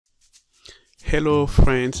Hello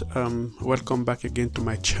friends, welcome back again to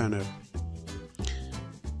my channel.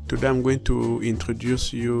 Today I'm going to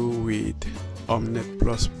introduce you with Omnet++,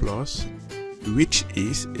 which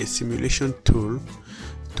is a simulation tool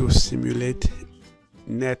to simulate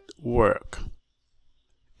network.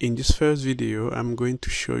 In this first video, I'm going to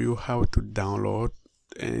show you how to download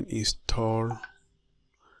and install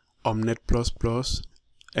Omnet++,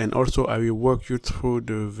 and also I will walk you through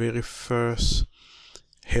the very first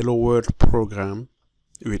Hello World program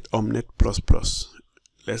with Omnet++.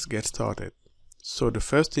 Let's get started. So the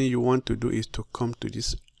first thing you want to do is to come to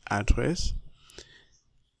this address,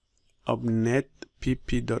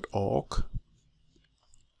 omnetpp.org,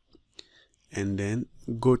 and then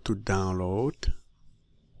go to download,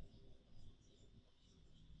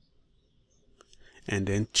 and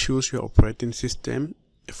then choose your operating system.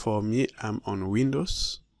 For me, I'm on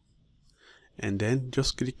Windows, and then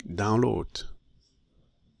just click download.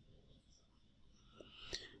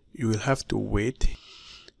 You will have to wait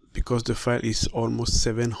because the file is almost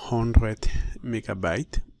 700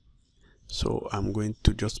 megabytes. So I'm going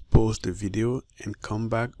to just pause the video and come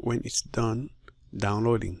back when it's done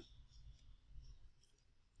downloading.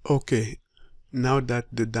 Okay, now that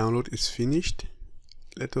the download is finished,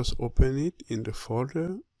 let us open it in the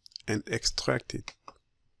folder and extract it.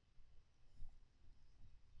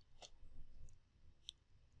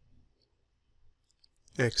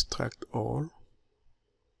 Extract all.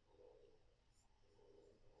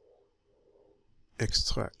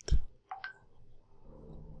 Extract.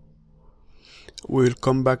 We'll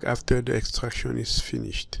come back after the extraction is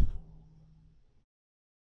finished.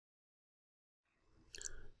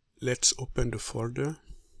 Let's open the folder.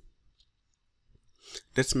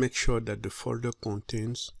 Let's make sure that the folder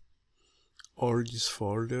contains all these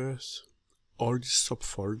folders, all these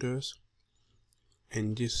subfolders,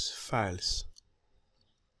 and these files.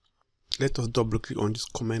 Let us double click on this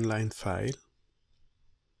command line file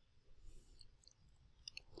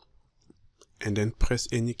and then press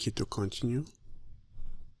any key to continue.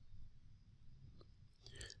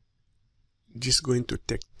 This is going to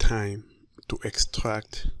take time to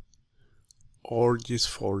extract all these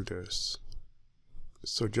folders.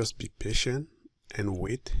 So just be patient and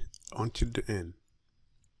wait until the end.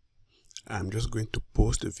 I'm just going to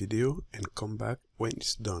pause the video and come back when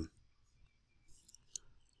it's done.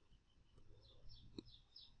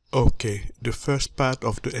 Okay, the first part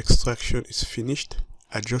of the extraction is finished.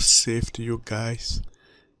 I just saved you guys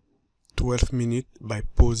 12 minutes by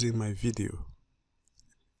pausing my video.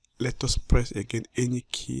 Let us press again any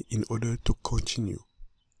key in order to continue.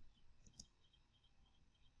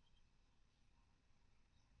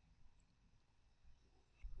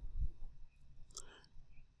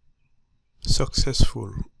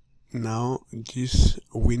 Successful. Now these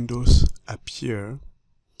windows appear,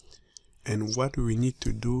 and what we need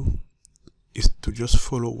to do is to just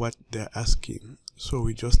follow what they're asking. So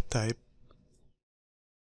we just type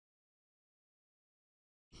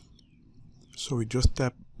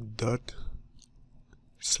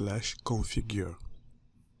 ./configure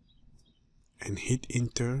and hit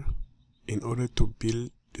enter in order to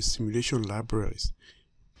build the simulation libraries.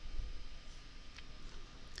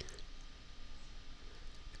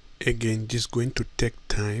 Again, this is going to take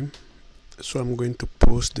time, so I'm going to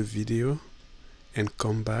pause the video and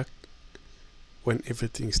come back when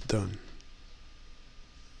everything is done.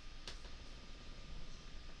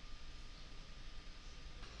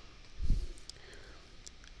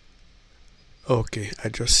 Okay, I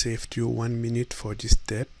just saved you 1 minute for this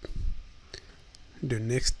step. The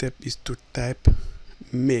next step is to type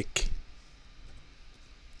make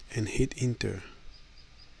and hit enter.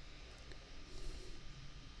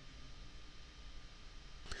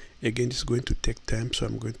 Again, this is going to take time, so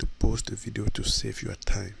I'm going to pause the video to save your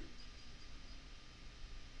time.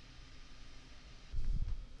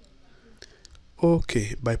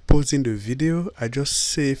 Okay, by pausing the video, I just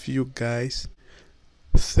saved you guys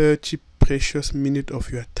 30 precious minutes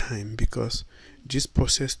of your time because this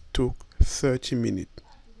process took 30 minutes.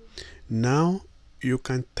 Now you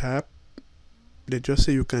can tap, they just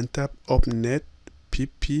say you can tap Omnet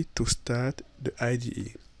pp to start the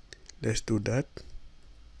IDE. Let's do that.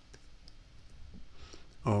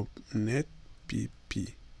 Omnet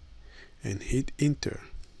pp and hit enter.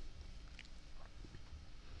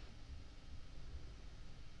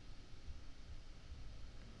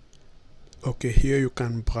 Okay, here you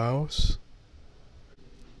can browse.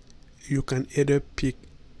 You can either pick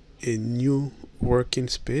a new working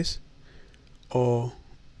space or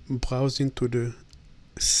browse into the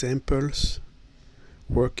samples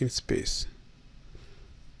working space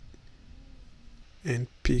and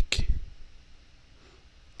pick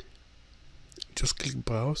just click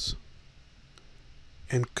browse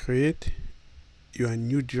and create your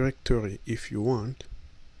new directory if you want.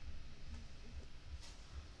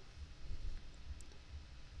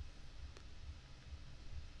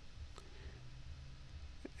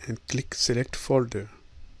 And click select folder,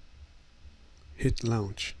 hit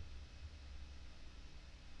launch.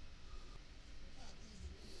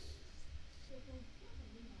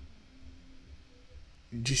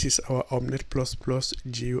 This is our Omnet++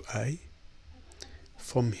 GUI.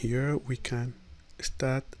 From here we can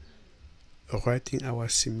start writing our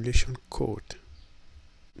simulation code,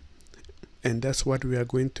 and that's what we are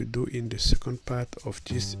going to do in the second part of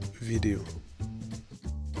this video.